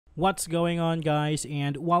What's going on, guys,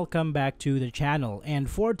 and welcome back to the channel. And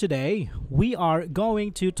for today, we are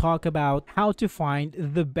going to talk about how to find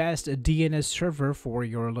the best DNS server for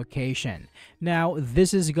your location. Now,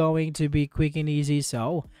 this is going to be quick and easy,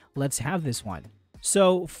 so let's have this one.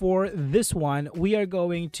 So for this one, we are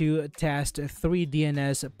going to test three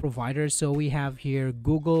DNS providers. So we have here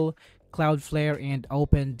Google, Cloudflare, and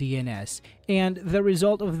OpenDNS. And the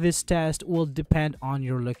result of this test will depend on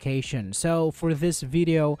your location. So for this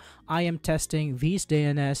video, I am testing these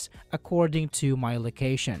DNS according to my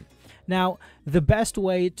location. Now, the best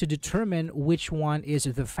way to determine which one is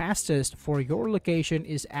the fastest for your location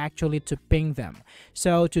is actually to ping them.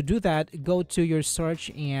 So to do that, go to your search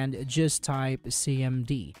and just type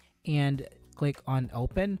CMD and click on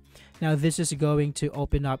open. Now this is going to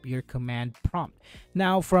open up your command prompt.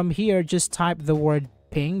 Now from here, just type the word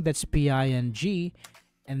ping, that's PING,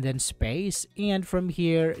 and then space, and from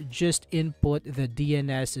here just input the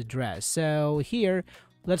DNS address. So here,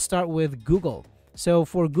 let's start with Google. So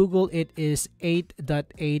for Google, it is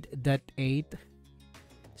 8.8.8.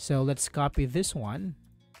 So let's copy this one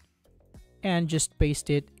and just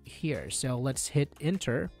paste it here. So let's hit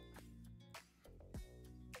enter.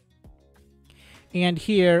 And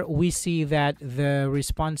here we see that the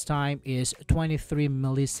response time is 23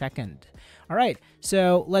 milliseconds. All right,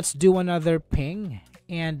 so let's do another ping.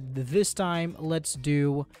 And this time, let's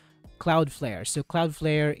do Cloudflare. So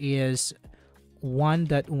Cloudflare is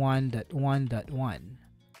 1.1.1.1.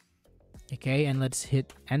 Okay, and let's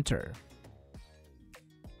hit enter.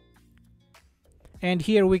 And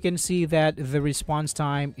here we can see that the response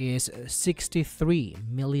time is 63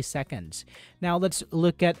 milliseconds. Now let's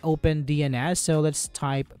look at OpenDNS. So let's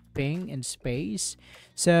type ping and space.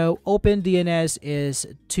 So OpenDNS is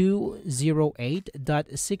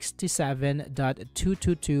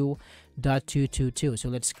 208.67.222.222. So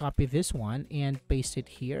let's copy this one and paste it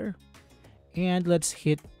here. And let's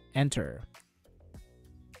hit enter.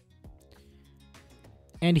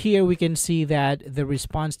 And here we can see that the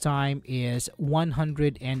response time is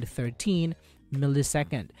 113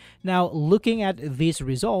 milliseconds. Now, looking at these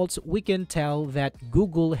results, we can tell that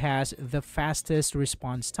Google has the fastest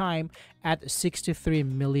response time at 63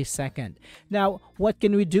 milliseconds. Now, what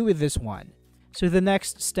can we do with this one? So the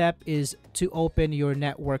next step is to open your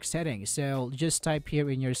network settings. So just type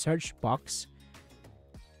here in your search box,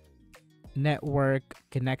 network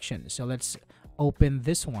connection. So let's open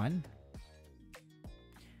this one.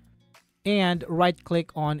 And right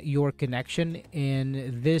click on your connection.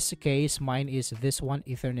 In this case, mine is this one,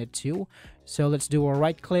 Ethernet 2. So let's do a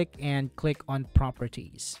right click and click on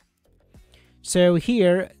properties. So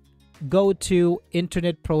here, go to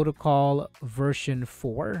Internet Protocol version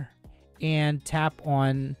 4 and tap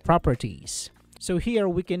on properties. So here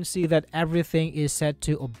we can see that everything is set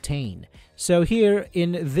to obtain. So here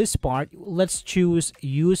in this part, let's choose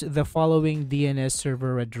use the following DNS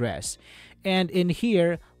server address. And in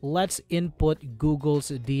here, let's input Google's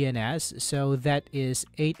DNS. So that is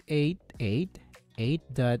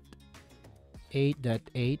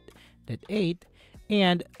 888.8.8.8.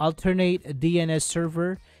 And alternate DNS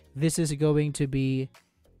server, this is going to be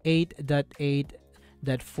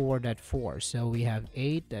 8.8.4.4. So we have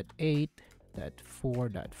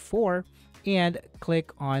 8.8.4.4 and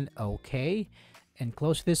click on OK. And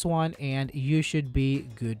close this one and you should be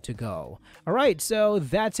good to go. All right, so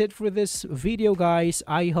that's it for this video, guys.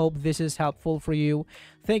 I hope this is helpful for you.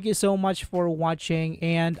 Thank you so much for watching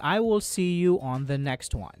and I will see you on the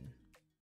next one.